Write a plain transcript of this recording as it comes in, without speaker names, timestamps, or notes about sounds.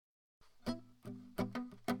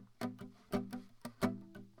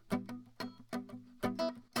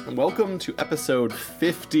Welcome to episode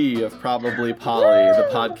 50 of Probably Polly, the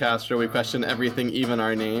podcast where we question everything, even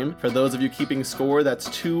our name. For those of you keeping score, that's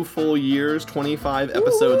 2 full years, 25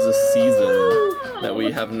 episodes a season that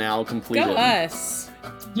we have now completed. Go us!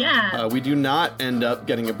 Yeah. We do not end up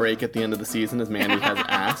getting a break at the end of the season, as Mandy has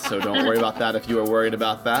asked, so don't worry about that if you are worried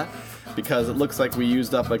about that, because it looks like we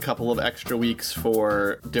used up a couple of extra weeks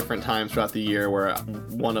for different times throughout the year where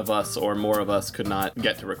one of us or more of us could not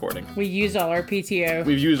get to recording. We used all our PTO.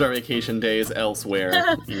 We've used our vacation days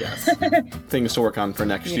elsewhere. Yes. Things to work on for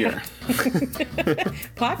next year.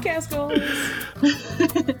 Podcast goals.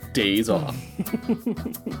 Days off.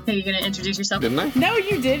 Are you going to introduce yourself? Didn't I? No,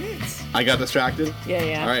 you didn't. I got distracted?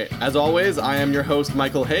 Yeah. All right. As always, I am your host,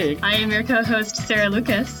 Michael Haig. I am your co-host, Sarah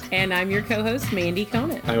Lucas. And I'm your co-host, Mandy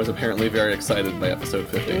Conant. I was apparently very excited by episode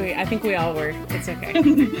 50. I think we all were. It's okay.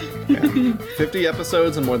 Yeah. 50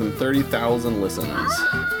 episodes and more than 30,000 listeners.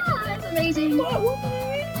 That's amazing.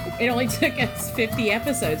 It only took us 50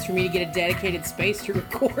 episodes for me to get a dedicated space to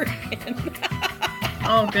record in.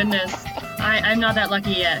 Oh, goodness. I'm not that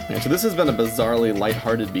lucky yet. Yeah, so this has been a bizarrely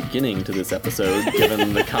lighthearted beginning to this episode,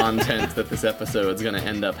 given the content that this episode is going to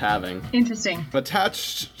end up having. Interesting.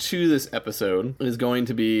 Attached to this episode is going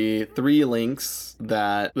to be 3 links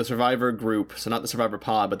that the Survivor group, so not the Survivor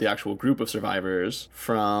pod, but the actual group of survivors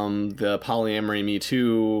from the Polyamory Me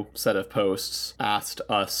Too set of posts asked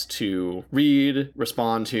us to read,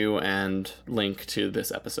 respond to, and link to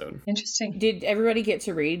this episode. Interesting. Did everybody get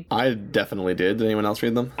to read? I definitely did. Did anyone else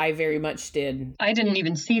read them? I very much did. I didn't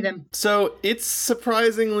even see them. So it's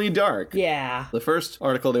surprisingly dark. Yeah. The first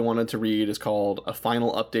article they wanted to read is called A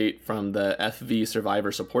Final Update from the FV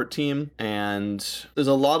Survivor Support Team, and there's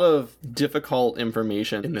a lot of difficult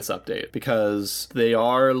information in this update because they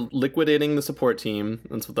are liquidating the support team,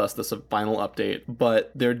 and so thus this final update,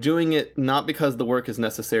 but they're doing it not because the work is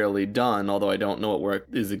necessarily done, although I don't know what work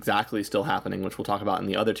is exactly still happening, which we'll talk about in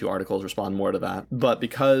the other 2 articles, respond more to that, but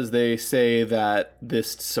because they say that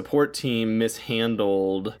this support team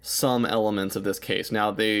mishandled some elements of this case.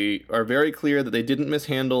 Now, they are very clear that they didn't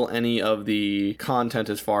mishandle any of the content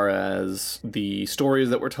as far as the stories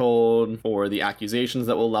that were told or the accusations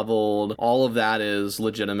that were leveled. All of that is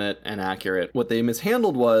legitimate and accurate. What they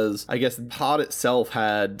mishandled was, I guess, pod itself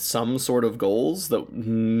had some sort of goals that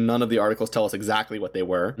none of the articles tell us exactly what they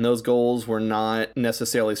were. And those goals were not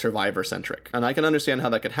necessarily survivor-centric. And I can understand how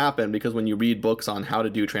that could happen because when you read books on how to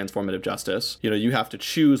do transformative justice, you have to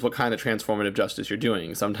choose what kind of transformative justice you're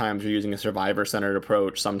doing. Sometimes you're using a survivor-centered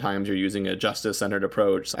approach, sometimes you're using a justice-centered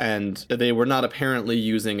approach, and they were not apparently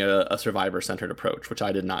using a survivor-centered approach, which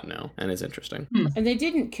I did not know and is interesting. And they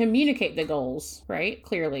didn't communicate the goals, right?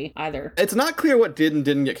 Clearly, either. It's not clear what did and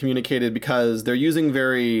didn't get communicated because they're using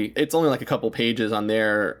it's only like a couple pages on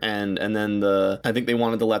there, and then I think they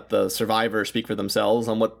wanted to let the survivors speak for themselves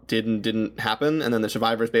on what did and didn't happen, and then the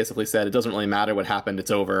survivors basically said it doesn't really matter what happened,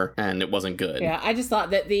 it's over, and it wasn't good. Yeah, I just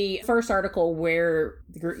thought that the first article where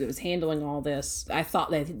the group that was handling all this, I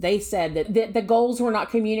thought that they said that the goals were not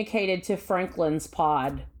communicated to Franklin's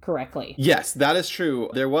pod correctly. Yes, that is true.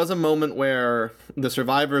 There was a moment where the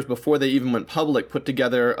survivors, before they even went public, put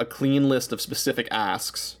together a clean list of specific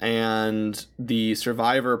asks, and the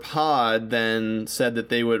survivor pod then said that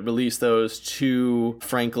they would release those to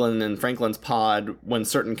Franklin and Franklin's pod when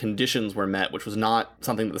certain conditions were met, which was not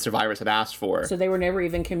something that the survivors had asked for. So they were never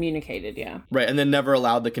even communicated, yeah. Right, and then never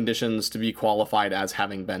allowed the conditions to be qualified as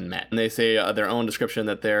having been met. And they say their own description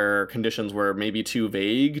that their conditions were maybe too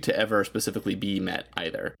vague to ever specifically be met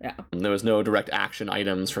either. Yeah. And there was no direct action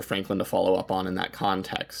items for Franklin to follow up on in that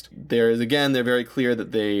context. They're very clear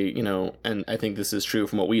that they, and I think this is true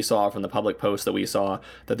from what we saw from the public post that we saw,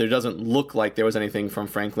 that there doesn't look like there was anything from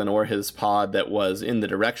Franklin or his pod that was in the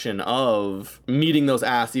direction of meeting those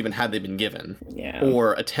asks even had they been given. Yeah.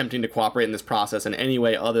 Or attempting to cooperate in this process in any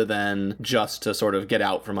way other than just to sort of get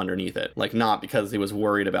out from underneath it. Like, not because he was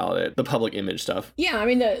worried about it. The public image stuff. Yeah, I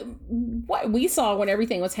mean, what we saw when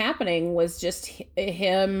everything was happening was just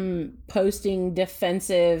him posting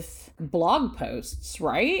defensive blog posts,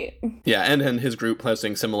 right? Yeah, and his group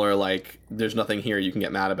posting similar, like, there's nothing here you can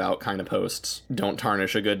get mad about kind of posts. Don't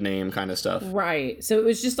tarnish a good name kind of stuff. Right. So it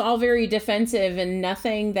was just all very defensive and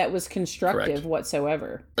nothing that was constructive Correct.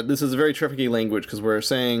 Whatsoever. This is a very tricky language because we're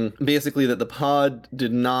saying basically that the pod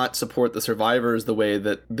did not support the survivors the way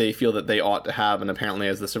that they feel that they ought to have, and apparently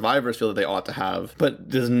as the survivors feel that they ought to have, but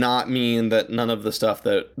does not mean that none of the stuff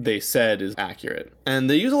that they said is accurate. And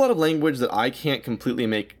they use a lot of language that I can't completely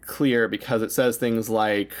make clear because it says things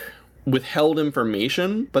like withheld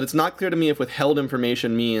information, but it's not clear to me if withheld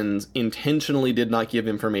information means intentionally did not give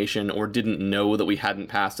information or didn't know that we hadn't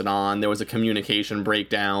passed it on. There was a communication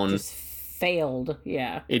breakdown. Just failed.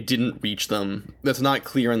 Yeah. It didn't reach them. That's not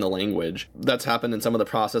clear in the language. That's happened in some of the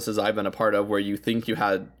processes I've been a part of where you think you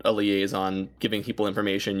had a liaison giving people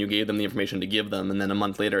information, you gave them the information to give them, and then a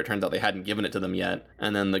month later it turns out they hadn't given it to them yet.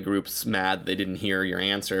 And then the group's mad they didn't hear your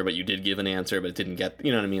answer, but you did give an answer, but it didn't get,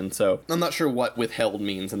 you know what I mean? So I'm not sure what withheld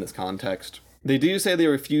means in this context. They do say they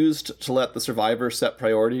refused to let the survivors set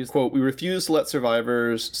priorities. Quote, "We refuse to let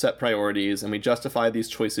survivors set priorities, and we justify these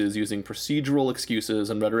choices using procedural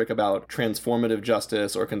excuses and rhetoric about transformative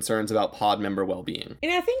justice or concerns about pod member well-being."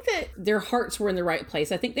 And I think that their hearts were in the right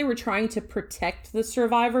place. I think they were trying to protect the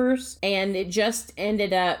survivors, and it just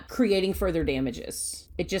ended up creating further damages.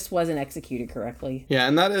 It just wasn't executed correctly. Yeah,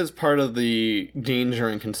 and that is part of the danger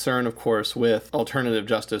and concern, of course, with alternative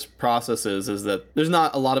justice processes, is that there's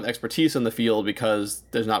not a lot of expertise in the field because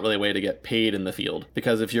there's not really a way to get paid in the field.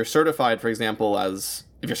 Because if you're certified, for example, if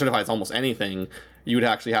you're certified as almost anything, you would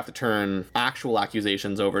actually have to turn actual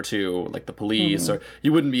accusations over to like the police, or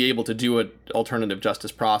you wouldn't be able to do an alternative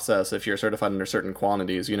justice process if you're certified under certain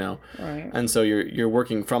quantities, you know? Right. And so you're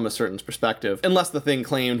working from a certain perspective, unless the thing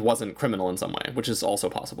claimed wasn't criminal in some way, which is also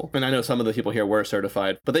possible. And I know some of the people here were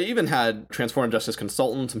certified, but they even had transformative justice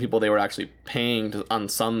consultants and people they were actually paying on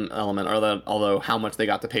some element, although how much they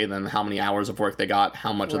got to pay them, how many hours of work they got,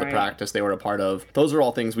 how much of the practice they were a part of. Those are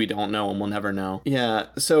all things we don't know and we'll never know. Yeah,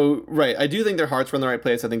 so, right. I do think their hearts were in the right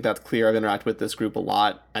place. I think that's clear. I've interacted with this group a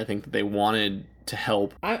lot. I think that they wanted to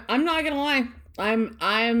help. I'm not gonna lie.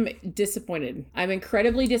 I'm disappointed. I'm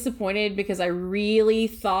incredibly disappointed because I really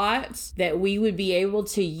thought that we would be able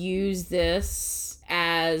to use this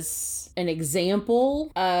as an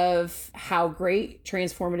example of how great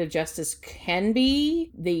transformative justice can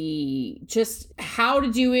be, just how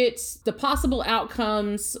to do it, the possible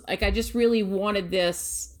outcomes. Like, I just really wanted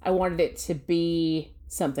this. I wanted it to be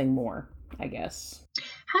something more, I guess.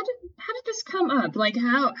 How did this come up? Like,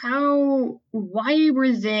 why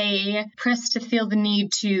were they pressed to feel the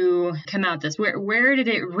need to come out this? Where did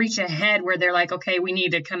it reach a head where they're like, okay, we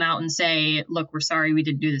need to come out and say, look, we're sorry, we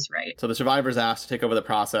didn't do this right? So the survivors asked to take over the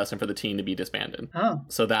process and for the team to be disbanded. Oh.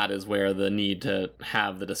 So that is where the need to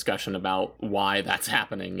have the discussion about why that's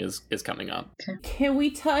happening is coming up. Okay. Can we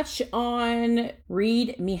touch on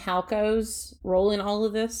Reid Mihalko's role in all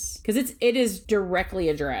of this? Because it is directly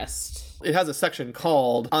addressed. It has a section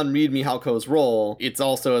called on Reid Mihalko's role. It's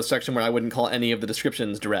also a section where I wouldn't call any of the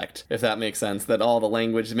descriptions direct, if that makes sense, that all the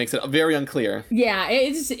language makes it very unclear. Yeah,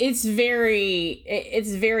 it's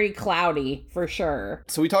very cloudy for sure.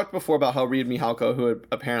 So we talked before about how Reid Mihalko, who had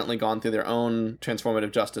apparently gone through their own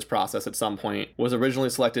transformative justice process at some point, was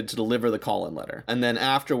originally selected to deliver the call-in letter. And then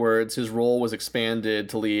afterwards, his role was expanded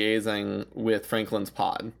to liaising with Franklin's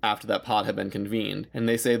pod after that pod had been convened. And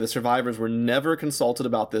they say the survivors were never consulted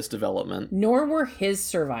about this development. Nor were his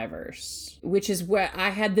survivors, which is what I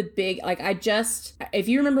had the big, if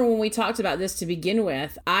you remember when we talked about this to begin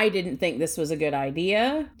with, I didn't think this was a good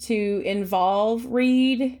idea to involve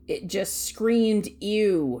Reid. It just screamed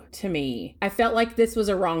ew to me. I felt like this was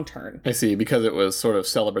a wrong turn. I see, because it was sort of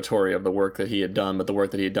celebratory of the work that he had done, but the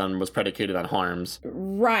work that he had done was predicated on harms.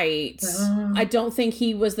 Right. I don't think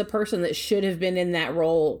he was the person that should have been in that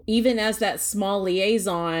role, even as that small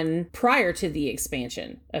liaison prior to the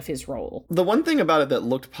expansion of his role. The one thing about it that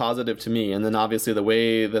looked positive to me, and then obviously the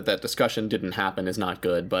way that discussion didn't happen is not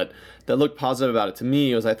good, but that looked positive about it to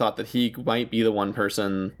me was I thought that he might be the one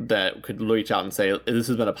person that could reach out and say, this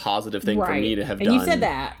has been a positive thing for me to have done. And you said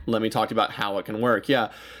that. Let me talk about how it can work. Yeah.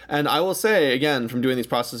 And I will say, again, from doing these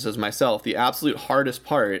processes myself, the absolute hardest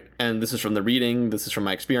part, and this is from the reading, this is from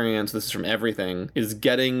my experience, this is from everything, is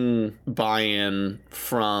getting buy-in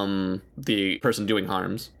from the person doing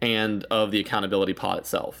harms and of the accountability pod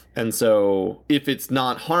itself. And so if it's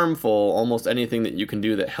not harmful, almost anything that you can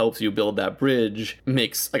do that helps you build that bridge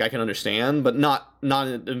makes, like, I can understand, but not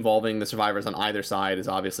involving the survivors on either side is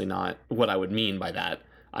obviously not what I would mean by that.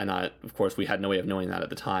 Of course, we had no way of knowing that at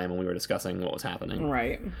the time when we were discussing what was happening.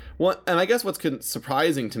 Right. Well, and I guess what's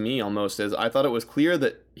surprising to me almost is I thought it was clear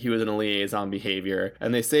that he was in a liaison behavior,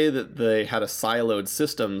 and they say that they had a siloed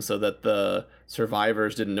system so that the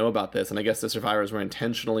survivors didn't know about this, and I guess the survivors were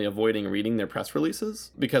intentionally avoiding reading their press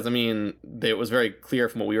releases because, I mean, it was very clear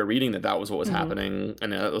from what we were reading that was what was happening,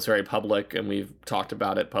 and it was very public, and we've talked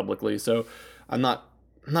about it publicly, so I'm not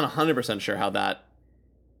 100% sure how that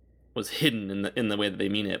was hidden in the way that they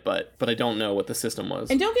mean it, but I don't know what the system was.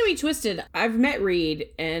 And don't get me twisted, I've met Reid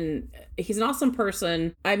and he's an awesome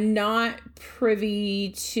person. I'm not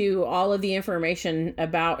privy to all of the information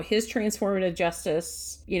about his transformative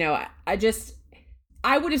justice. You know,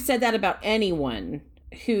 I would have said that about anyone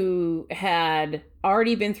who had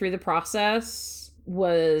already been through the process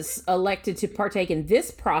was elected to partake in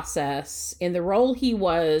this process in the role he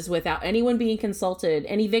was without anyone being consulted,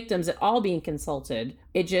 any victims at all being consulted,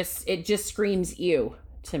 it just screams ew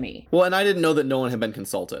to me. Well, and I didn't know that no one had been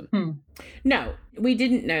consulted. No, we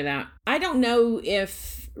didn't know that. I don't know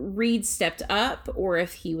if Reed stepped up or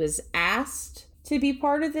if he was asked to be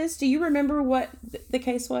part of this. Do you remember what the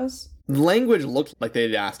case was? Language looked like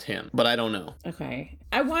they'd asked him, but I don't know. Okay.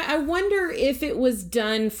 I wonder if it was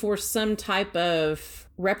done for some type of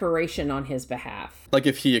reparation on his behalf. Like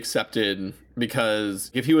if he accepted,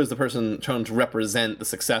 because if he was the person trying to represent the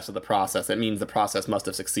success of the process, it means the process must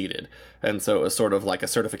have succeeded. And so it was sort of like a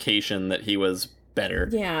certification that he was better.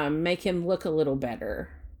 Yeah, make him look a little better.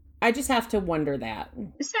 I just have to wonder that.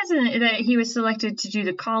 It says that he was selected to do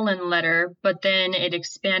the call-in letter, but then it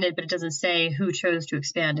expanded, but it doesn't say who chose to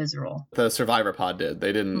expand his role. The Survivor Pod did.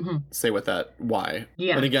 They didn't say why.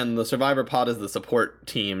 Yeah. And again, the Survivor Pod is the support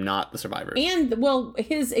team, not the survivors. And, well,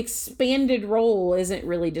 his expanded role isn't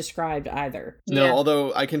really described either. No, Yeah.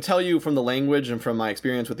 although I can tell you from the language and from my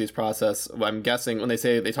experience with these process, I'm guessing when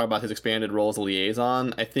they talk about his expanded role as a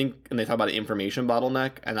liaison, I think, and they talk about an information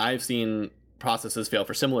bottleneck, and I've seen processes fail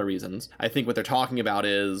for similar reasons. I think what they're talking about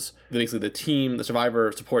is basically the team, the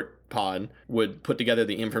survivor support pod, would put together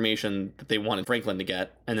the information that they wanted Franklin to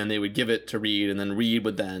get, and then they would give it to Reed, and then Reed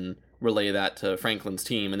would then relay that to Franklin's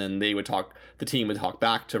team, and then the team would talk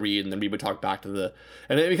back to Reed, and then Reed would talk back to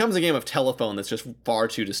and it becomes a game of telephone that's just far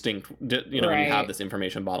too distinct, when you have this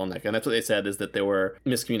information bottleneck. And that's what they said, is that there were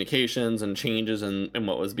miscommunications and changes in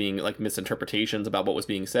what was being, like, misinterpretations about what was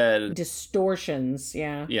being said. Distortions,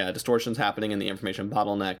 yeah. Yeah, distortions happening in the information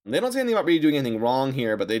bottleneck. They don't say anything about Reed doing anything wrong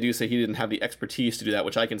here, but they do say he didn't have the expertise to do that,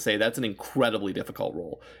 which I can say that's an incredibly difficult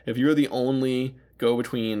role. If you're the only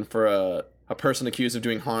go-between for a person accused of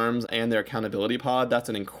doing harms and their accountability pod, that's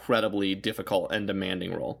an incredibly difficult and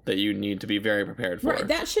demanding role that you need to be very prepared for. Right,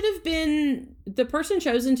 that should have been, the person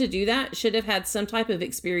chosen to do that should have had some type of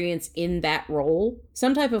experience in that role,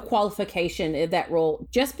 some type of qualification in that role.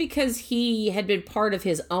 Just because he had been part of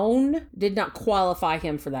his own did not qualify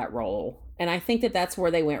him for that role. And I think that that's where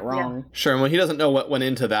they went wrong. Yeah. Sure, well, he doesn't know what went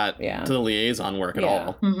into that, to the liaison work at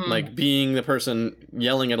all. Like, being the person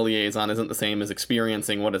yelling at a liaison isn't the same as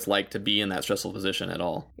experiencing what it's like to be in that stressful position at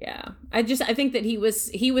all. Yeah. I think that he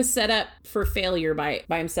was set up for failure by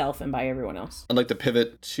himself and by everyone else. I'd like to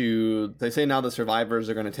pivot to, they say now the survivors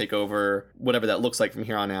are going to take over whatever that looks like from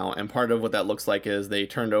here on out. And part of what that looks like is they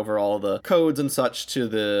turned over all the codes and such to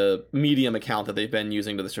the Medium account that they've been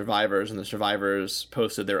using to the survivors. And the survivors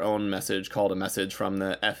posted their own message called A Message from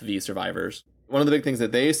the FV Survivors. One of the big things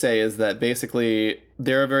that they say is that basically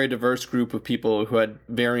they're a very diverse group of people who had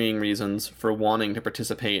varying reasons for wanting to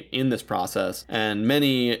participate in this process, and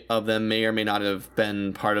many of them may or may not have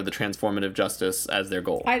been part of the transformative justice as their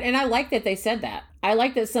goal. I like that they said that. I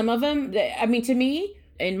like that some of them, I mean, to me,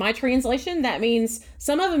 in my translation, that means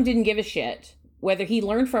some of them didn't give a shit whether he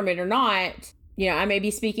learned from it or not. I may be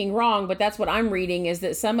speaking wrong, but that's what I'm reading, is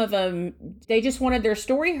that some of them, they just wanted their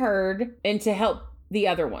story heard and to help the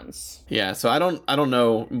other ones. Yeah, so I don't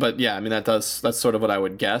know, but yeah, I mean, that's sort of what I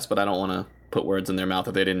would guess, but I don't want to put words in their mouth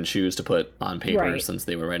that they didn't choose to put on paper since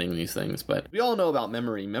they were writing these things. But we all know about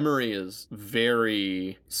memory. Memory is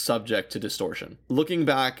very subject to distortion. Looking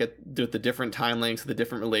back at the different time lengths, the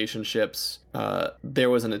different relationships, there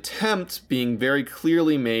was an attempt being very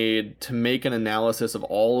clearly made to make an analysis of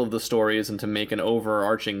all of the stories and to make an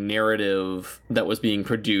overarching narrative that was being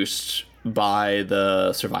produced by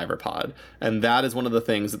the survivor pod. And that is one of the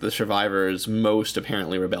things that the survivors most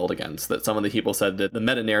apparently rebelled against, that some of the people said that the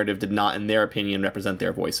meta-narrative did not, in their opinion, represent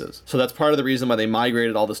their voices. So that's part of the reason why they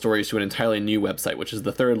migrated all the stories to an entirely new website, which is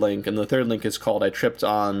the third link. And the third link is called I Tripped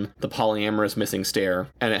on the Polyamorous Missing Stair.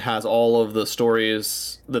 And it has all of the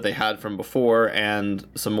stories that they had from before, and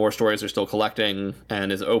some more stories they're still collecting,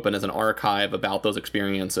 and is open as an archive about those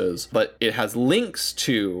experiences. But it has links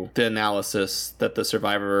to the analysis that the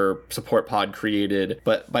survivor support pod created,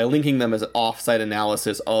 but by linking them as an off-site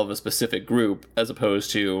analysis of a specific group as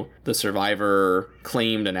opposed to the survivor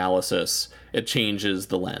claimed analysis, it changes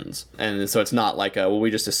the lens. And so it's not like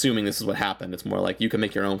we're just assuming this is what happened. It's more like you can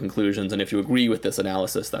make your own conclusions, and if you agree with this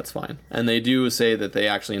analysis, that's fine. And they do say that they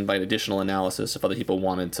actually invite additional analysis if other people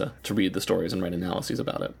wanted to read the stories and write analyses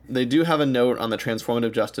about it. They do have a note on the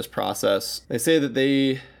transformative justice process. They say that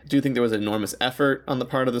they do think there was an enormous effort on the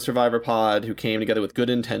part of the survivor pod, who came together with good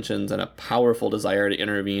intentions and a powerful desire to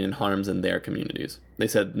intervene in harms in their communities. They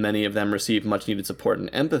said many of them received much needed support and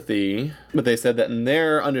empathy, but they said that in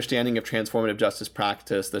their understanding of transformative justice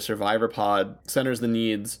practice, the survivor pod centers the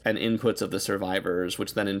needs and inputs of the survivors,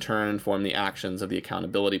 which then in turn inform the actions of the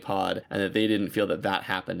accountability pod, and that they didn't feel that that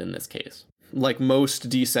happened in this case. like most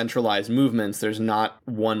decentralized movements, there's not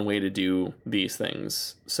one way to do these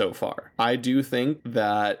things so far. I do think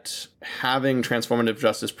that having transformative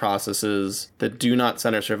justice processes that do not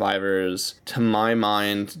center survivors, to my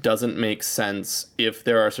mind, doesn't make sense if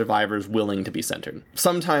there are survivors willing to be centered.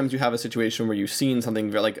 Sometimes you have a situation where you've seen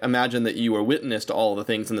something, like imagine that you were witness to all the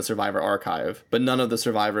things in the survivor archive, but none of the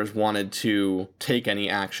survivors wanted to take any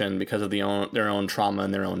action because of their own trauma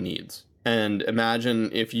and their own needs. And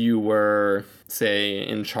imagine if you were, say,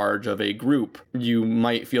 in charge of a group, you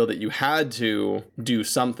might feel that you had to do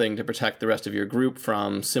something to protect the rest of your group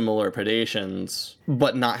from similar predations,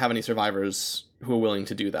 but not have any survivors who are willing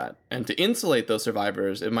to do that. And to insulate those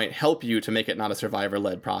survivors, it might help you to make it not a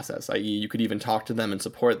survivor-led process, i.e. you could even talk to them and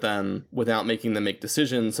support them without making them make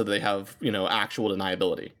decisions so that they have, actual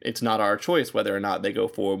deniability. It's not our choice whether or not they go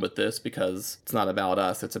forward with this because it's not about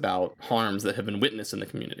us, it's about harms that have been witnessed in the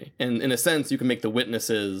community. And in a sense, you can make the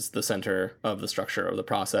witnesses the center of the structure of the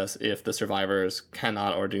process if the survivors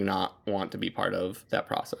cannot or do not want to be part of that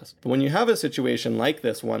process. But when you have a situation like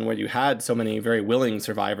this one where you had so many very willing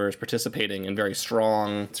survivors participating and very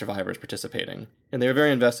strong survivors participating, and they were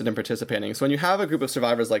very invested in participating. So when you have a group of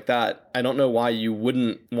survivors like that, I don't know why you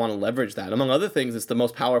wouldn't want to leverage that. Among other things, it's the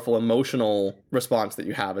most powerful emotional response that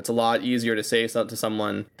you have. It's a lot easier to say to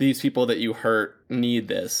someone, these people that you hurt need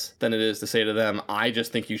this, than it is to say to them, I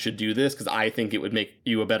just think you should do this because I think it would make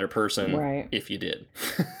you a better person if you did.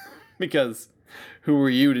 Because who are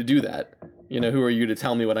you to do that? Who are you to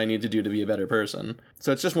tell me what I need to do to be a better person?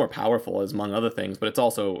 So it's just more powerful, as among other things, but it's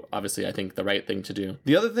also, obviously, I think, the right thing to do.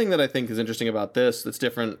 The other thing that I think is interesting about this that's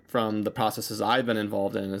different from the processes I've been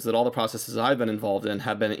involved in is that all the processes I've been involved in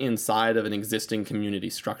have been inside of an existing community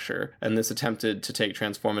structure. And this attempted to take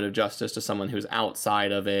transformative justice to someone who's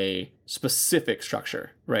outside of a specific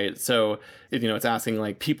structure, right? So, it's asking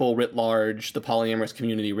like people writ large, the polyamorous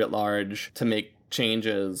community writ large, to make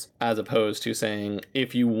changes, as opposed to saying,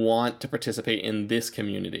 if you want to participate in this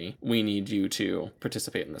community, we need you to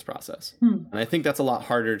participate in this process. And I think that's a lot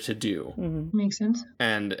harder to do. Makes sense.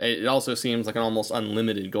 And it also seems like an almost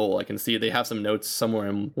unlimited goal. I can see they have some notes somewhere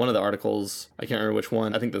in one of the articles. I can't remember which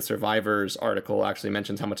one. I think the Survivors article actually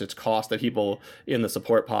mentions how much it's cost the people in the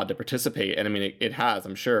support pod to participate. And I mean, it has,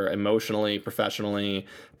 I'm sure, emotionally, professionally,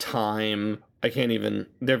 time.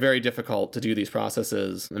 They're very difficult to do these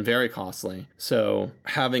processes and very costly. So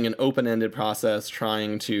having an open-ended process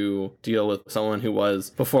trying to deal with someone who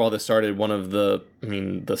was, before all this started, one of the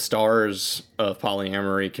stars of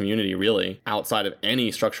polyamory community, really, outside of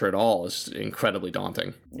any structure at all, is incredibly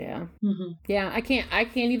daunting. Yeah. Yeah, I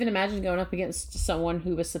can't even imagine going up against someone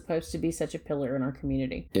who was supposed to be such a pillar in our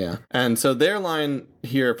community. Yeah. And so their line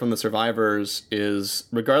here from the survivors is,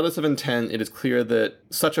 regardless of intent, it is clear that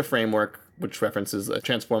such a framework, which references a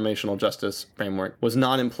transformational justice framework, was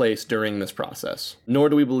not in place during this process. Nor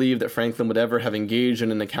do we believe that Franklin would ever have engaged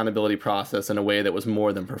in an accountability process in a way that was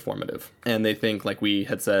more than performative. And they think, like we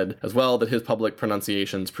had said as well, that his public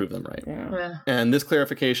pronunciations prove them right. Yeah. And this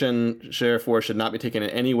clarification, therefore, should not be taken in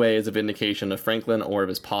any way as a vindication of Franklin or of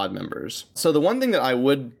his pod members. So the one thing that I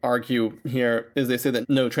would argue here is they say that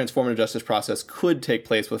no transformative justice process could take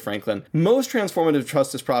place with Franklin. Most transformative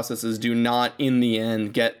justice processes do not, in the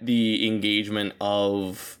end, get the engagement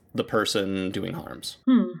of the person doing harms.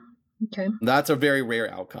 Okay. That's a very rare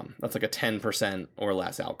outcome. That's like a 10% or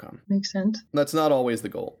less outcome. Makes sense. That's not always the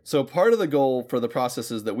goal. So part of the goal for the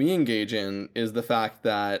processes that we engage in is the fact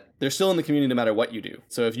that they're still in the community no matter what you do.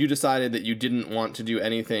 So if you decided that you didn't want to do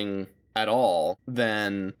anything at all,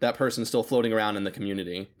 then that person's still floating around in the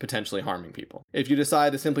community, potentially harming people. If you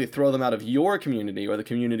decide to simply throw them out of your community or the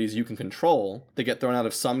communities you can control, they get thrown out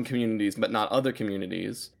of some communities but not other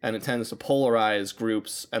communities, and it tends to polarize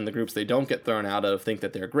groups, and the groups they don't get thrown out of think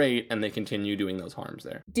that they're great, and they continue doing those harms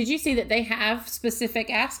there. Did you see that they have specific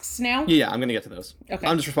asks now? Yeah, I'm going to get to those. Okay.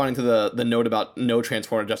 I'm just responding to the note about no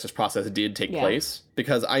transformative justice process did take place,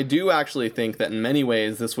 because I do actually think that in many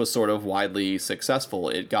ways this was sort of widely successful.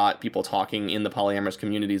 It got people talking in the polyamorous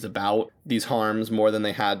communities about these harms more than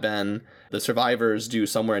they had been. The survivors do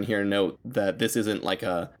somewhere in here note that this isn't like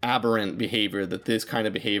a aberrant behavior, that this kind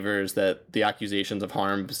of behaviors, that the accusations of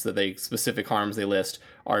harms, specific harms they list,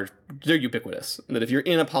 they're ubiquitous. That if you're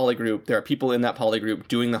in a poly group, there are people in that poly group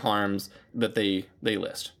doing the harms that they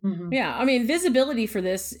list. Yeah, I mean, visibility for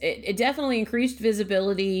this, it definitely increased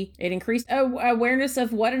visibility. It increased awareness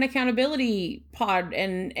of what an accountability pod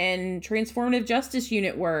and transformative justice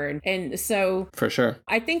unit were. And so for sure,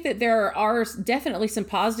 I think that there are definitely some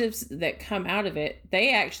positives that come out of it.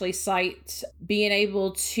 They actually cite being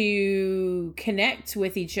able to connect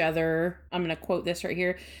with each other. I'm going to quote this right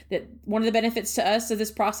here, that one of the benefits to us of this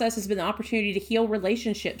this process has been the opportunity to heal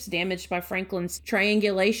relationships damaged by Franklin's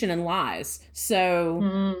triangulation and lies.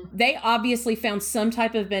 So they obviously found some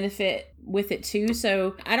type of benefit with it too.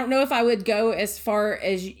 So I don't know if I would go as far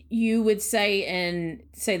as you would say and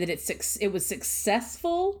say that it was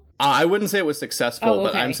successful. I wouldn't say it was successful,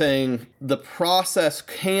 but okay. I'm saying the process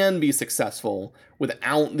can be successful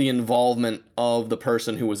without the involvement of the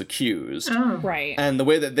person who was accused. Oh. Right. And the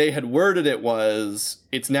way that they had worded it was,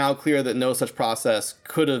 it's now clear that no such process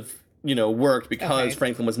could have, worked because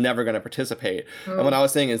Franklin was never going to participate. And what I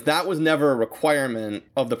was saying is that was never a requirement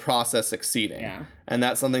of the process succeeding. Yeah. And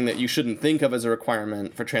that's something that you shouldn't think of as a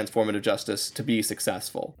requirement for transformative justice to be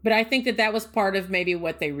successful. But I think that was part of maybe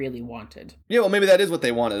what they really wanted. Yeah, well, maybe that is what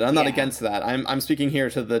they wanted. I'm not Yeah. against that. I'm speaking here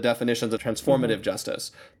to the definitions of transformative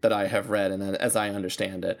justice that I have read and as I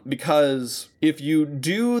understand it. Because if you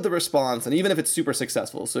do the response, and even if it's super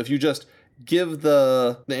successful, so if you just give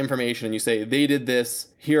the information and you say, they did this,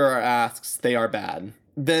 here are asks, they are bad,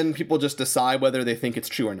 then people just decide whether they think it's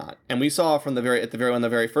true or not. And we saw from when the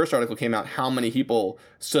very first article came out, how many people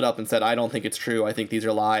stood up and said, I don't think it's true. I think these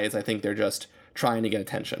are lies. I think they're just trying to get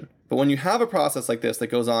attention. But when you have a process like this that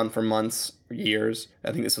goes on for months, years,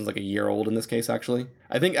 I think this one's like a year old in this case, actually.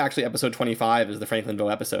 I think actually episode 25 is the Franklinville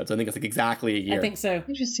episode. So I think it's like exactly a year. I think so.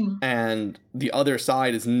 Interesting. And the other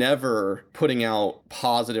side is never putting out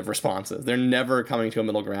positive responses. They're never coming to a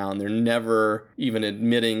middle ground. They're never even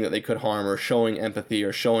admitting that they could harm or showing empathy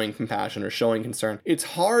or showing compassion or showing concern. It's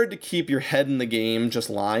hard to keep your head in the game just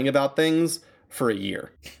lying about things for a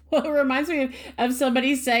year. Well, it reminds me of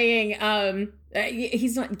somebody saying,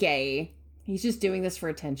 he's not gay. He's just doing this for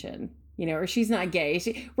attention. Or she's not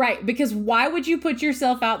gay. Right. Because why would you put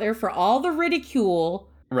yourself out there for all the ridicule?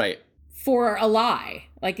 Right. For a lie?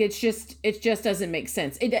 Like, it just doesn't make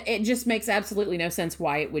sense. It just makes absolutely no sense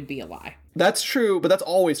why it would be a lie. That's true, but that's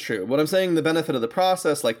always true. What I'm saying, the benefit of the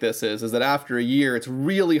process like this is that after a year, it's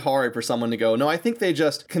really hard for someone to go, no, I think they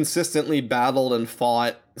just consistently battled and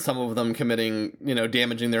fought, some of them committing,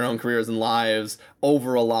 damaging their own careers and lives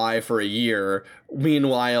over a lie for a year.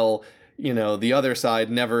 Meanwhile, the other side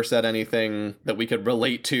never said anything that we could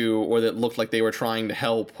relate to or that looked like they were trying to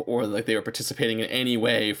help or like they were participating in any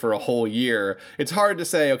way for a whole year. It's hard to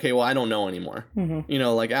say, okay, well, I don't know anymore.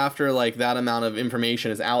 Mm-hmm. After that amount of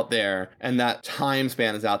information is out there and that time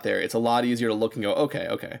span is out there, it's a lot easier to look and go,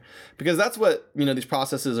 okay. Because that's what, these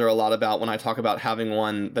processes are a lot about when I talk about having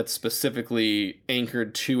one that's specifically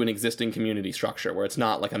anchored to an existing community structure where it's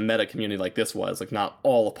not like a meta community like this was, like not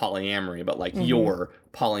all of polyamory, but like your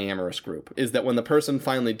polyamorous group, is that when the person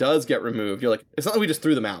finally does get removed, you're like, it's not like we just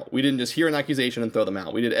threw them out. We didn't just hear an accusation and throw them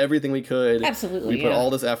out. We did everything we could. Absolutely. We put all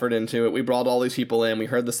this effort into it. We brought all these people in. We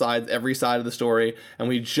heard every side of the story, and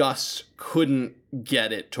we just couldn't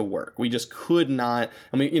get it to work. We just could not.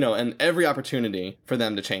 And and every opportunity for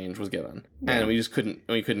them to change was given. Yeah. And we just couldn't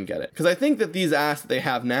get it. Because I think that these asks that they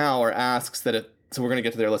have now are asks that so we're going to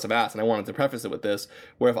get to their list of asks, and I wanted to preface it with this,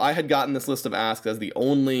 where if I had gotten this list of asks as the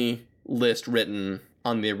only list written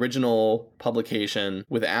on the original publication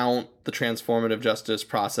without the transformative justice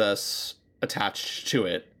process attached to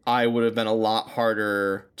it, I would have been a lot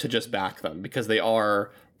harder to just back them because they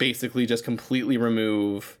are basically just completely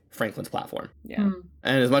remove Franklin's platform. Yeah.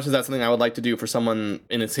 And as much as that's something I would like to do for someone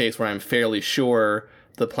in a case where I'm fairly sure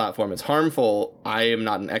the platform is harmful, I am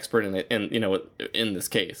not an expert in it in this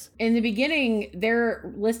case. In the beginning,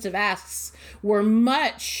 their list of asks were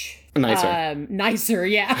much nicer,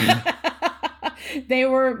 yeah. They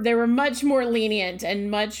were much more lenient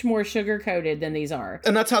and much more sugar-coated than these are.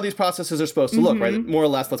 And that's how these processes are supposed to look, right? More or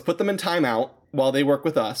less, let's put them in timeout while they work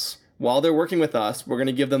with us. While they're working with us, we're going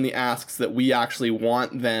to give them the asks that we actually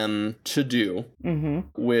want them to do,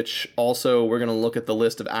 which also we're going to look at the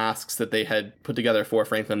list of asks that they had put together for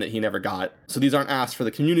Franklin that he never got. So these aren't asks for the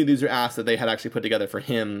community. These are asks that they had actually put together for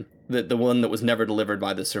him, the one that was never delivered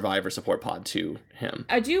by the survivor support pod to him.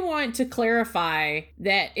 I do want to clarify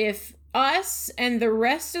that if us and the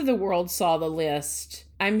rest of the world saw the list,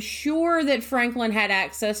 I'm sure that Franklin had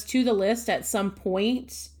access to the list at some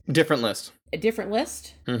point. Different list. A different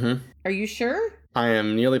list? Mm-hmm. Are you sure? I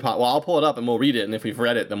am nearly well, I'll pull it up and we'll read it, and if we've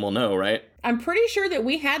read it, then we'll know, right? I'm pretty sure that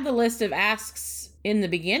we had the list of asks in the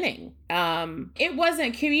beginning. It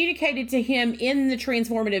wasn't communicated to him in the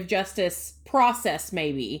transformative justice process,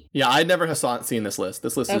 maybe. Yeah, I never seen this list.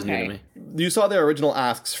 This list is new to me. You saw their original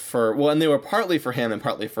asks and they were partly for him and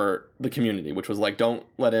partly for the community, which was like, don't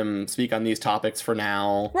let him speak on these topics for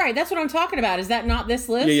now. Right, that's what I'm talking about. Is that not this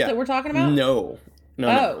list that we're talking about? No.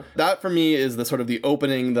 That for me is the sort of the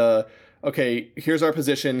opening, okay, here's our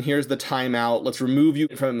position, here's the timeout, let's remove you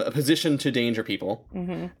from a position to danger people.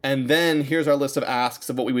 And then here's our list of asks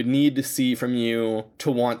of what we would need to see from you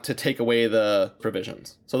to want to take away the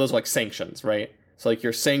provisions. So those are like sanctions, right? So like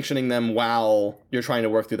you're sanctioning them while you're trying to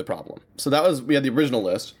work through the problem. So we had the original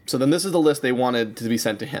list. So then this is the list they wanted to be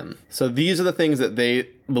sent to him. So these are the things that they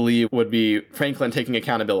believe would be Franklin taking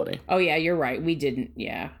accountability. Oh yeah, you're right. We didn't.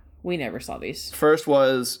 Yeah. We never saw these. First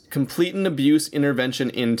was complete an abuse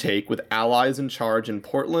intervention intake with allies in charge in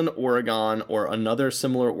Portland, Oregon, or another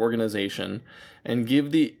similar organization, and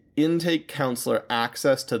give the intake counselor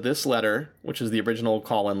access to this letter, which is the original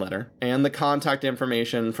call-in letter, and the contact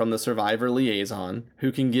information from the survivor liaison,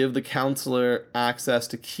 who can give the counselor access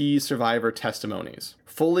to key survivor testimonies.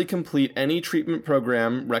 Fully complete any treatment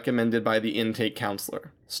program recommended by the intake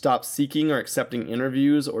counselor. Stop seeking or accepting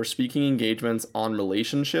interviews or speaking engagements on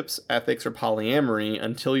relationships, ethics, or polyamory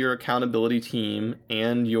until your accountability team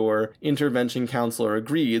and your intervention counselor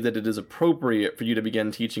agree that it is appropriate for you to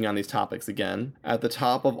begin teaching on these topics again. At the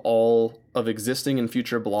top of all of existing and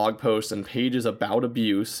future blog posts and pages about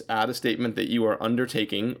abuse, add a statement that you are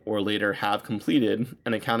undertaking or later have completed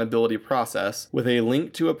an accountability process with a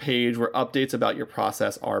link to a page where updates about your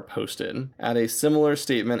process are posted. Add a similar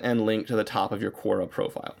statement and link to the top of your Quora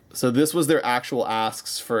profile. So this was their actual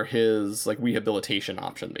asks for his like rehabilitation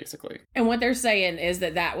option, basically. And what they're saying is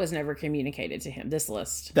that was never communicated to him, this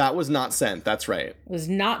list. That was not sent. That's right. It was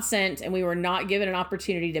not sent, and we were not given an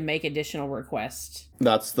opportunity to make additional requests.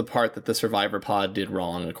 That's the part that the survivor pod did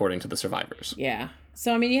wrong, according to the survivors. Yeah.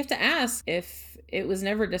 So, I mean, you have to ask, if it was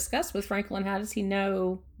never discussed with Franklin, how does he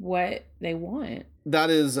know what they want? That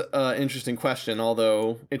is an interesting question,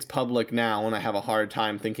 although it's public now, and I have a hard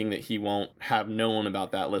time thinking that he won't have known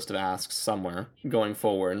about that list of asks somewhere going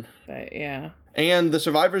forward. But, yeah. And the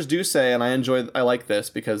survivors do say, and I like this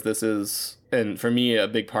because this is, and for me, a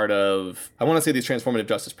big part of, I want to say these transformative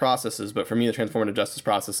justice processes, but for me, the transformative justice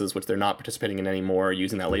processes, which they're not participating in anymore,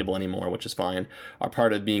 using that label anymore, which is fine, are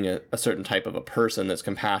part of being a certain type of a person that's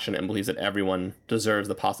compassionate and believes that everyone deserves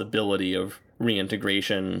the possibility of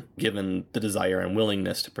reintegration, given the desire and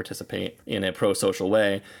willingness to participate in a pro-social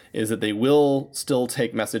way, is that they will still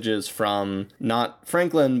take messages from not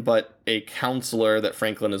Franklin, but a counselor that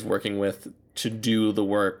Franklin is working with to do the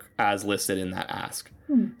work as listed in that ask.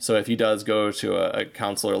 So if he does go to a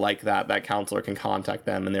counselor like that, that counselor can contact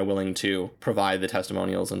them and they're willing to provide the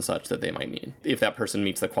testimonials and such that they might need, if that person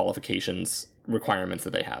meets the qualifications requirements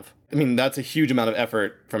that they have. I mean, that's a huge amount of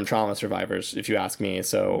effort from trauma survivors, if you ask me.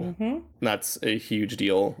 So that's a huge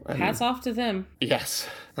deal. And hats off to them. Yes.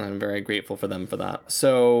 And I'm very grateful for them for that.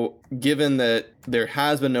 So given that there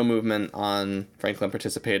has been no movement on Franklin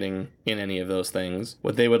participating in any of those things,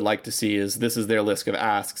 what they would like to see is this is their list of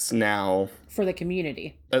asks now. For the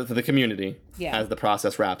community. For the community. Yeah. As the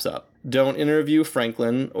process wraps up. Don't interview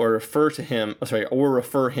Franklin or refer him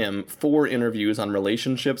for interviews on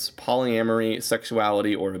relationships, polyamory,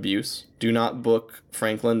 sexuality, or abuse. Do not book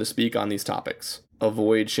Franklin to speak on these topics.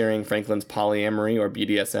 Avoid sharing Franklin's polyamory or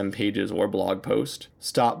BDSM pages or blog post.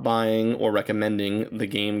 Stop buying or recommending The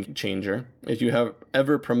Game Changer. If you have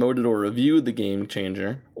ever promoted or reviewed The Game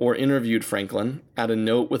Changer or interviewed Franklin, add a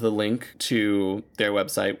note with a link to their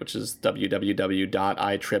website, which is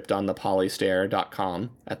www.itrippedonthepolystair.com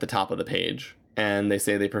at the top of the page. And they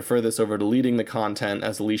say they prefer this over deleting the content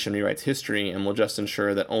as Alicia rewrites history and will just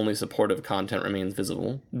ensure that only supportive content remains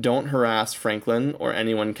visible. Don't harass Franklin or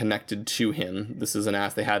anyone connected to him. This is an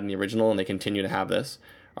ask they had in the original and they continue to have this.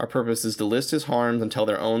 Our purpose is to list his harms and tell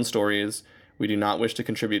their own stories. We do not wish to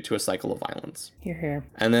contribute to a cycle of violence. Hear, hear.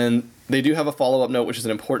 And then they do have a follow-up note, which is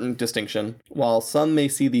an important distinction. While some may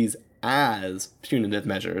see these as punitive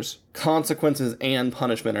measures, consequences and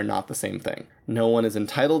punishment are not the same thing. No one is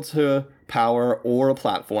entitled to power or a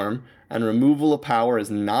platform, and removal of power is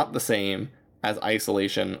not the same as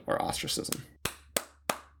isolation or ostracism.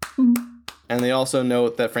 And they also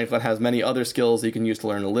note that Franklin has many other skills he can use to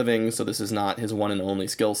earn a living, so this is not his one and only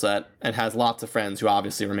skill set, and has lots of friends who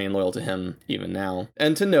obviously remain loyal to him even now.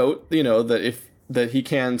 And to note, that he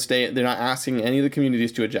can stay, they're not asking any of the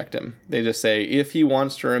communities to eject him. They just say if he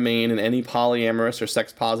wants to remain in any polyamorous or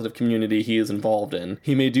sex-positive community he is involved in,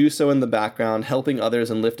 he may do so in the background, helping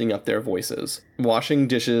others and lifting up their voices, washing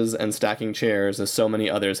dishes and stacking chairs as so many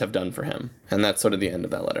others have done for him. And that's sort of the end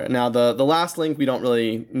of that letter. Now, the last link we don't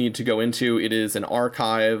really need to go into. It is an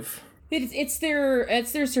archive It's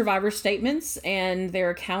their survivor statements and their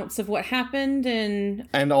accounts of what happened,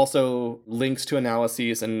 and also links to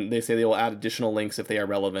analyses, and they say they will add additional links if they are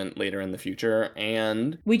relevant later in the future.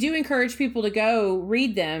 And we do encourage people to go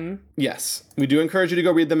read them. Yes, we do encourage you to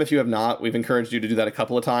go read them if you have not. We've encouraged you to do that a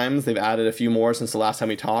couple of times. They've added a few more since the last time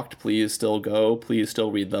we talked. Please still go. Please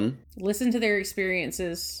still read them. Listen to their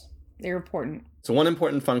experiences. They're important. So one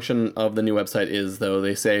important function of the new website is, though,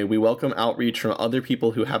 they say, we welcome outreach from other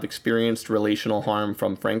people who have experienced relational harm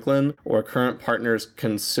from Franklin or current partners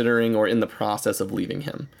considering or in the process of leaving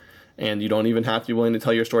him. And you don't even have to be willing to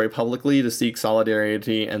tell your story publicly to seek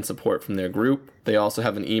solidarity and support from their group. They also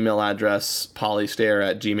have an email address,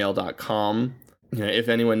 polystare@gmail.com. If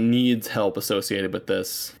anyone needs help associated with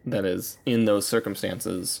this, that is in those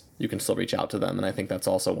circumstances, you can still reach out to them. And I think that's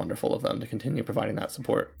also wonderful of them to continue providing that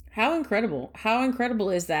support. How incredible. How incredible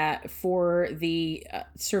is that for the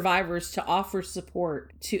survivors to offer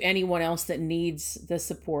support to anyone else that needs the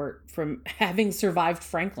support from having survived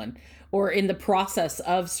Franklin or in the process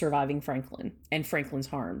of surviving Franklin and Franklin's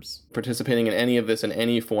harms. Participating in any of this in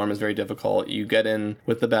any form is very difficult. You get in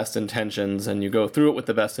with the best intentions and you go through it with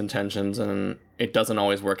the best intentions, and it doesn't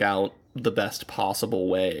always work out the best possible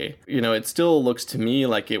way. It still looks to me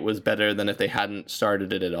like it was better than if they hadn't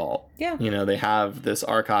started it at all. Yeah. They have this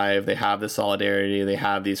archive, they have this solidarity, they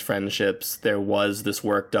have these friendships. There was this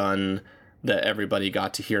work done that everybody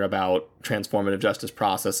got to hear about, transformative justice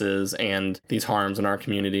processes and these harms in our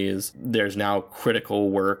communities. There's now critical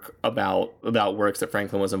work about works that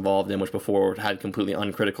Franklin was involved in, which before had completely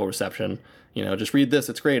uncritical reception. Just read this,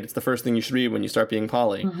 it's great, it's the first thing you should read when you start being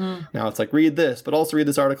poly. Mm-hmm. Now it's like, read this, but also read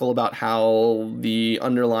this article about how the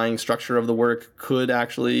underlying structure of the work could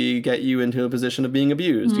actually get you into a position of being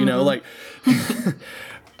abused. Mm-hmm.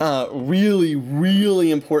 Really, really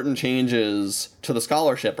important changes to the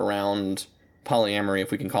scholarship around polyamory, if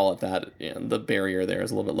we can call it that. The barrier there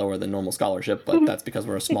is a little bit lower than normal scholarship, but that's because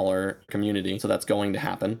we're a smaller community, so that's going to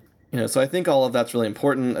happen. So I think all of that's really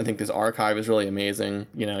important. I think this archive is really amazing.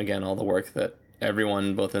 Again, all the work that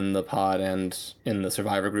everyone, both in the pod and in the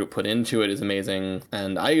survivor group, put into it is amazing.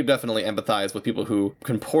 And I definitely empathize with people who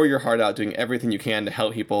can pour your heart out doing everything you can to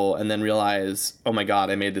help people and then realize, oh my God,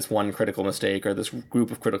 I made this one critical mistake or this group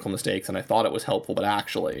of critical mistakes and I thought it was helpful, but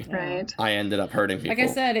actually I ended up hurting people. Like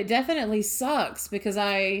I said, it definitely sucks because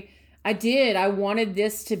I wanted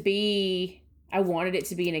it to be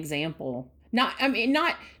an example. Not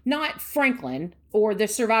Franklin or the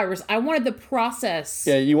survivors. I wanted the process.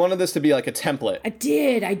 Yeah, you wanted this to be like a template. I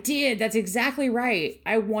did. That's exactly right.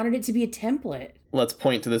 I wanted it to be a template. Let's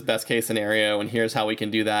point to this best case scenario, and here's how we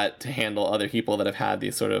can do that to handle other people that have had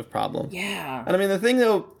these sort of problems. Yeah. And the thing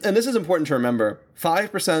though, and this is important to remember,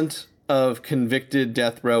 5% of convicted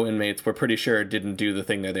death row inmates we're pretty sure didn't do the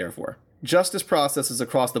thing they're there for. Justice processes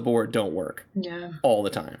across the board don't work. Yeah. All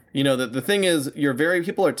the time. The thing is,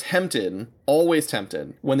 people are tempted, always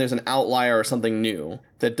tempted, when there's an outlier or something new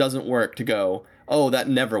that doesn't work to go, oh, that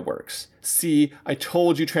never works. See, I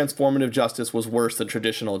told you transformative justice was worse than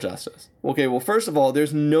traditional justice. Okay, well, first of all,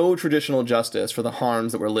 there's no traditional justice for the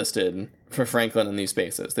harms that were listed for Franklin in these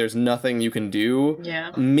spaces. There's nothing you can do.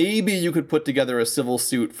 Yeah. Maybe you could put together a civil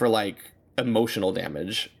suit for, emotional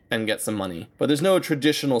damage and get some money. But there's no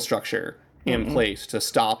traditional structure in place to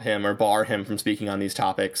stop him or bar him from speaking on these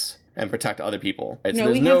topics and protect other people. Right?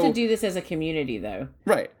 No, we have to do this as a community, though.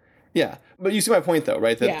 Right. Yeah. But you see my point, though,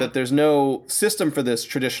 right? That there's no system for this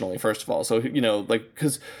traditionally, first of all. So,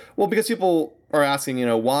 because people are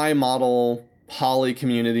asking, why model poly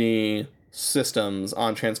community systems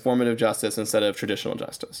on transformative justice instead of traditional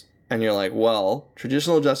justice? And you're like, well,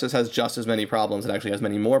 traditional justice has just as many problems. It actually has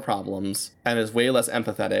many more problems and is way less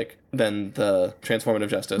empathetic than the transformative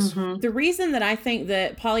justice. Mm-hmm. The reason that I think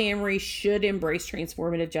that polyamory should embrace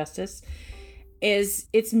transformative justice is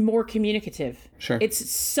it's more communicative. Sure. It's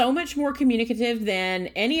so much more communicative than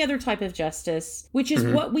any other type of justice, which is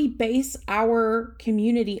what we base our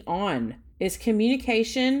community on, is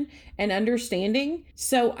communication and understanding.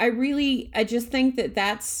 So I just think that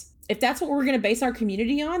if that's what we're going to base our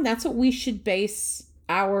community on, that's what we should base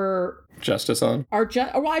our justice on. Our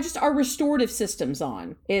restorative systems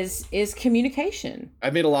on is communication.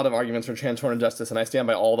 I've made a lot of arguments for transformative justice, and I stand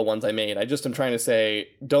by all the ones I made. I just am trying to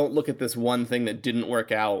say, don't look at this one thing that didn't work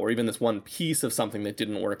out, or even this one piece of something that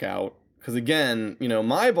didn't work out. Because again,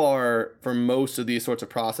 my bar for most of these sorts of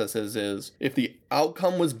processes is if the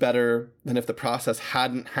outcome was better than if the process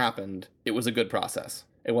hadn't happened, it was a good process.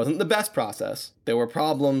 It wasn't the best process. There were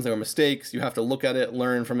problems, there were mistakes. You have to look at it,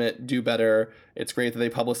 learn from it, do better. It's great that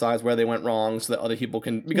they publicize where they went wrong so that other people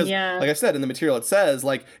can, because like I said, in the material it says,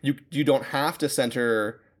 you don't have to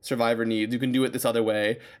center survivor needs. You can do it this other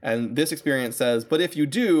way. And this experience says, but if you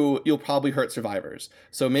do, you'll probably hurt survivors.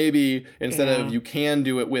 So maybe instead of you can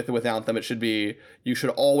do it with or without them, it should be you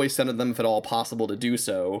should always center them if at all possible to do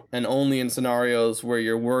so. And only in scenarios where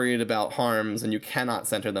you're worried about harms and you cannot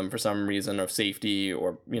center them for some reason of safety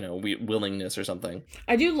or, willingness or something.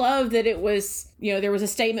 I do love that it was, there was a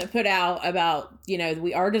statement put out about,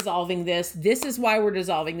 we are dissolving this. This is why we're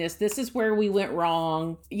dissolving this. This is where we went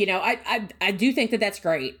wrong. I do think that that's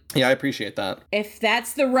great. Yeah, I appreciate that. If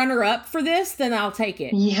that's the runner-up for this, then I'll take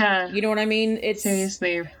it. Yeah. You know what I mean? It's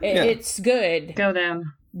seriously. It's good. Go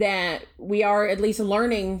them. That we are at least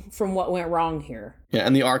learning from what went wrong here. Yeah,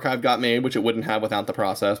 and the archive got made, which it wouldn't have without the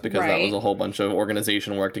process, because that Right. was a whole bunch of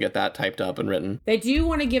organization work to get that typed up and written. They do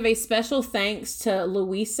want to give a special thanks to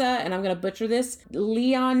Louisa, and I'm going to butcher this,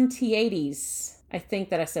 Leontiades. I think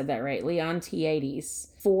that I said that right, Leontiades,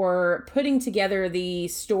 for putting together the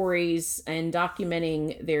stories and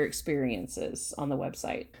documenting their experiences on the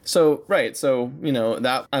website. So, right. So,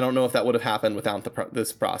 that I don't know if that would have happened without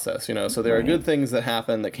this process, So there are good things that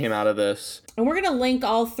happened that came out of this. And we're going to link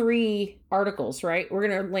all 3 articles, right? We're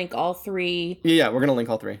going to link all 3. Yeah, we're going to link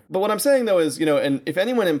all 3. But what I'm saying, though, is, and if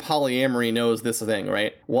anyone in polyamory knows this thing,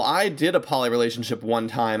 right? Well, I did a poly relationship one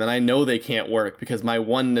time, and I know they can't work because my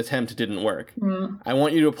one attempt didn't work. I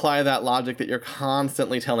want you to apply that logic that you're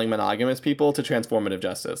constantly telling monogamous people to transformative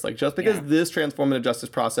justice. Like, just because this transformative justice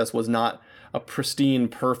process was not a pristine,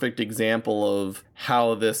 perfect example of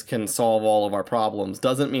how this can solve all of our problems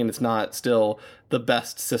doesn't mean it's not still the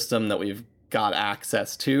best system that we've got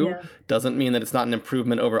access to. Doesn't mean that it's not an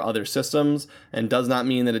improvement over other systems, and does not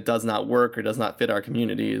mean that it does not work or does not fit our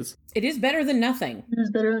communities. It is better than nothing. It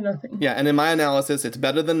is better than nothing. Yeah, and in my analysis, it's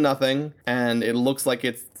better than nothing, and it looks like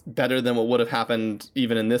it's better than what would have happened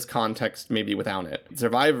even in this context, maybe without it.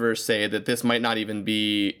 Survivors say that this might not even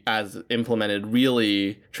be as implemented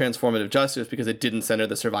really transformative justice because it didn't center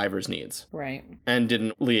the survivors' needs. Right. And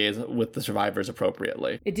didn't liaise with the survivors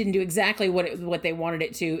appropriately. It didn't do exactly what they wanted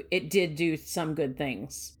it to. It did do some good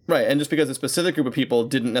things. Right, and just because a specific group of people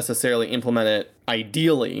didn't necessarily implement it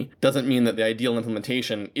ideally doesn't mean that the ideal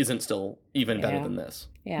implementation isn't still even better than this.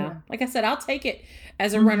 Yeah. Like I said, I'll take it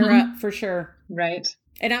as a runner-up for sure. Right.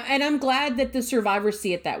 And I'm glad that the survivors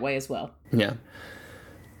see it that way as well. Yeah.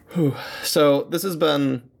 Whew. So this has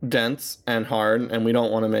been dense and hard, and we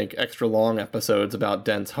don't want to make extra long episodes about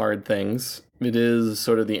dense, hard things. It is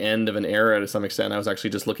sort of the end of an era to some extent. I was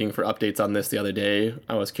actually just looking for updates on this the other day.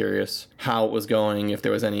 I was curious how it was going, if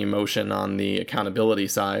there was any motion on the accountability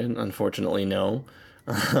side. Unfortunately, no.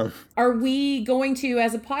 Are we going to,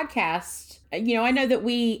 as a podcast, I know that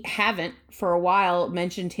we haven't for a while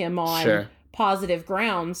mentioned him on positive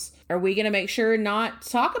grounds. Are we going to make sure not to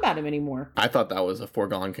talk about him anymore? I thought that was a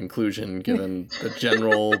foregone conclusion given the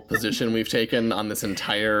general position we've taken on this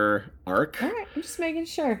entire arc. All right, I'm just making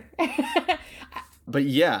sure. But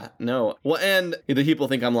yeah, no. Well, and either people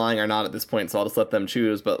think I'm lying or not at this point, so I'll just let them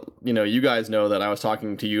choose. But, you guys know that I was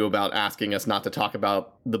talking to you about asking us not to talk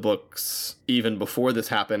about the books even before this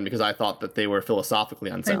happened because I thought that they were philosophically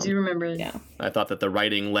unsound. I do remember. Yeah. I thought that the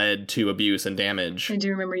writing led to abuse and damage. I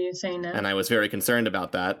do remember you saying that. And I was very concerned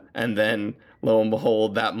about that. And then, lo and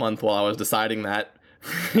behold, that month while I was deciding that,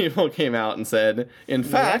 people came out and said, in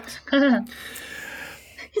fact...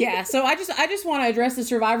 Yeah, so I just want to address the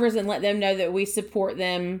survivors and let them know that we support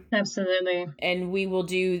them. Absolutely. And we will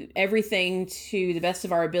do everything to the best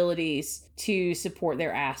of our abilities to support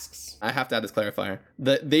their asks. I have to add this clarifier.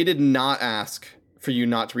 They did not ask for you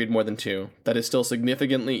not to read more than 2. That is still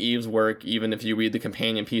significantly Eve's work, even if you read the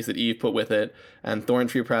companion piece that Eve put with it, and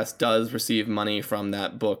Thorntree Press does receive money from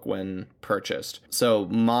that book when purchased. So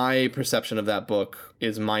my perception of that book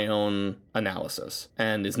is my own analysis,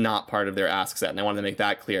 and is not part of their ask set, and I wanted to make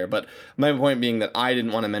that clear. But my point being that I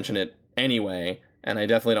didn't want to mention it anyway, and I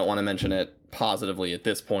definitely don't want to mention it positively at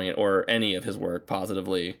this point, or any of his work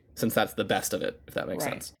positively, since that's the best of it, if that makes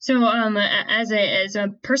sense. So as a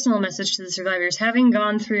personal message to the survivors, having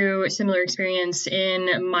gone through a similar experience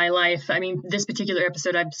in my life, I mean, this particular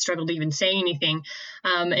episode, I've struggled to even say anything.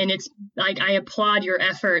 And it's like, I applaud your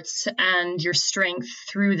efforts and your strength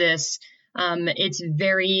through this.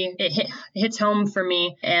 It hits home for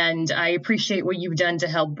me, and I appreciate what you've done to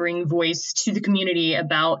help bring voice to the community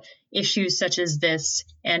about issues such as this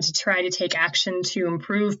and to try to take action to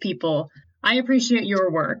improve people. I appreciate your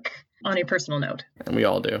work on a personal note. And we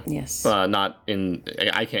all do. Yes. I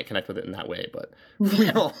can't connect with it in that way, but we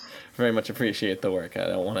all very much appreciate the work. I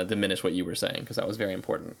don't want to diminish what you were saying because that was very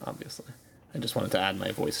important, obviously. I just wanted to add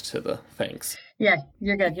my voice to the thanks. Yeah,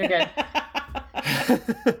 you're good.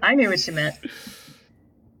 I knew what you meant.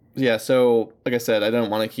 Yeah, so like I said, I don't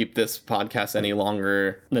want to keep this podcast any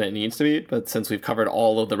longer than it needs to be, but since we've covered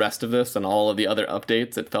all of the rest of this and all of the other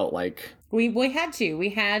updates, it felt like we had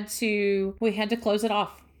to close it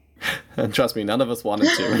off. and trust me, none of us wanted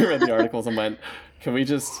to. We read the articles and went, can we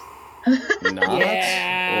just not?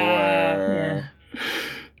 Yeah. Or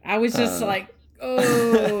I was just like,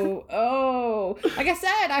 oh. Like I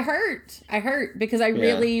said, I hurt because I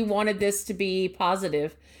really wanted this to be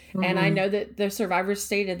positive. And I know that the survivors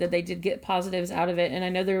stated that they did get positives out of it. And I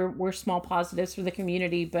know there were small positives for the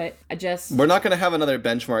community, but we're not going to have another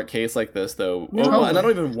benchmark case like this, though. No. Well, and I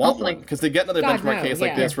don't even want one, because to get another benchmark case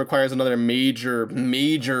like this requires another major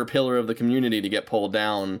pillar of the community to get pulled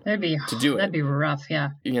down to do it. That'd be rough, yeah.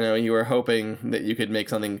 You know, you were hoping that you could make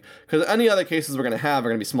something, because any other cases we're going to have are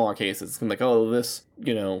going to be smaller cases. It's going to be like, oh, this,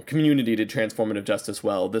 community did transformative justice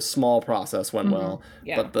well. This small process went well.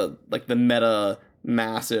 Yeah. But the meta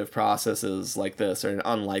massive processes like this are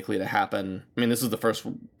unlikely to happen. I mean, this is the first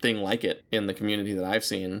thing like it in the community that I've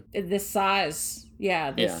seen. This size.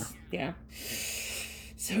 Yeah.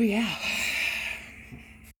 So, yeah.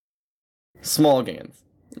 Small gains.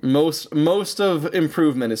 Most of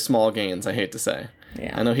improvement is small gains, I hate to say.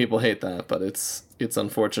 Yeah. I know people hate that, but it's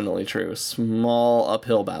unfortunately true. Small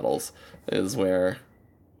uphill battles is where,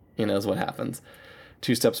 is what happens.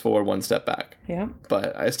 2 steps forward, 1 step back. Yeah.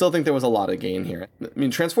 But I still think there was a lot of gain here. I mean,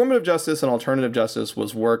 transformative justice and alternative justice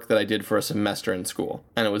was work that I did for a semester in school.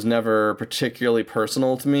 And it was never particularly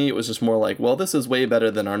personal to me. It was just more like, well, this is way better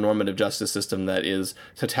than our normative justice system that is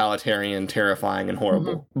totalitarian, terrifying, and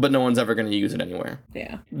horrible. But no one's ever going to use it anywhere.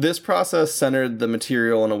 Yeah. This process centered the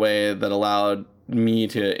material in a way that allowed me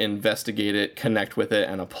to investigate it, connect with it,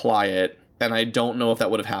 and apply it. And I don't know if that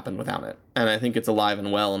would have happened without it. And I think it's alive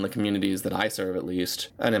and well in the communities that I serve, at least,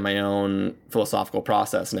 and in my own philosophical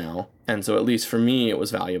process now. And so at least for me, it was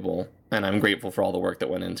valuable. And I'm grateful for all the work that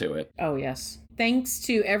went into it. Oh, yes. Thanks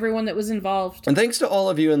to everyone that was involved. And thanks to all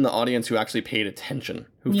of you in the audience who actually paid attention,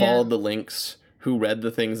 who followed the links, who read the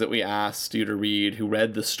things that we asked you to read, who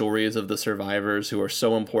read the stories of the survivors who are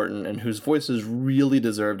so important and whose voices really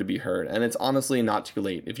deserve to be heard. And it's honestly not too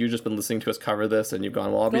late. If you've just been listening to us cover this and you've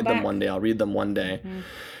gone, well, I'll read them one day, I'll read them one day.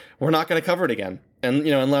 We're not going to cover it again. And,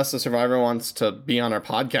 unless the survivor wants to be on our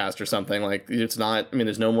podcast or something, like, it's not, I mean,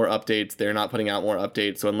 there's no more updates. They're not putting out more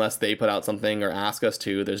updates. So unless they put out something or ask us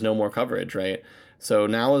to, there's no more coverage, right? So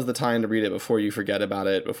now is the time to read it before you forget about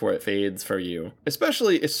it, before it fades for you.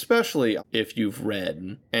 Especially if you've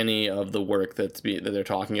read any of the work that they're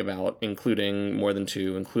talking about, including More Than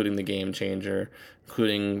Two, including The Game Changer,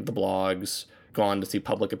 including the blogs, gone to see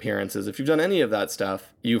public appearances. If you've done any of that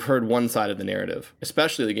stuff, you've heard one side of the narrative,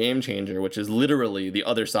 especially The Game Changer, which is literally the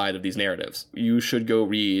other side of these narratives. You should go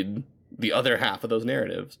read the other half of those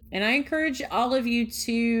narratives. And I encourage all of you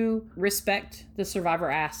to respect the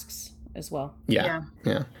survivor asks as well. Yeah.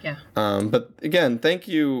 But again, thank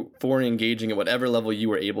you for engaging at whatever level you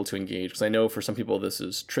were able to engage, because I know for some people this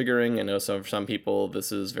is triggering. I know for some people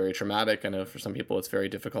this is very traumatic. I know for some people it's very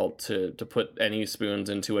difficult to put any spoons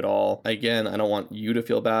into it all. Again, I don't want you to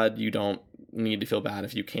feel bad. You don't need to feel bad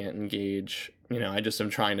if you can't engage. I just am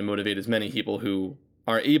trying to motivate as many people who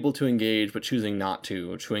are able to engage but choosing not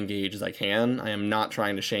to engage as I can. I am not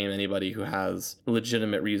trying to shame anybody who has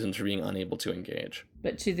legitimate reasons for being unable to engage.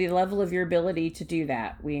 But to the level of your ability to do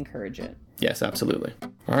that, we encourage it. Yes, absolutely.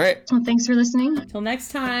 All right. Well, thanks for listening. Till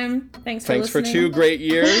next time. Thanks for listening. For 2 great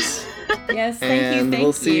years. Yes, thank you. And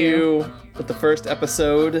we'll see you with the first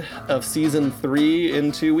episode of season 3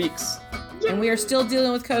 in 2 weeks. And we are still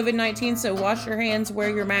dealing with COVID-19, so wash your hands, wear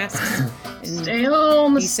your masks, and stay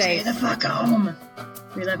home. Be safe. Stay the fuck home.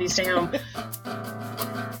 We love you. Stay home.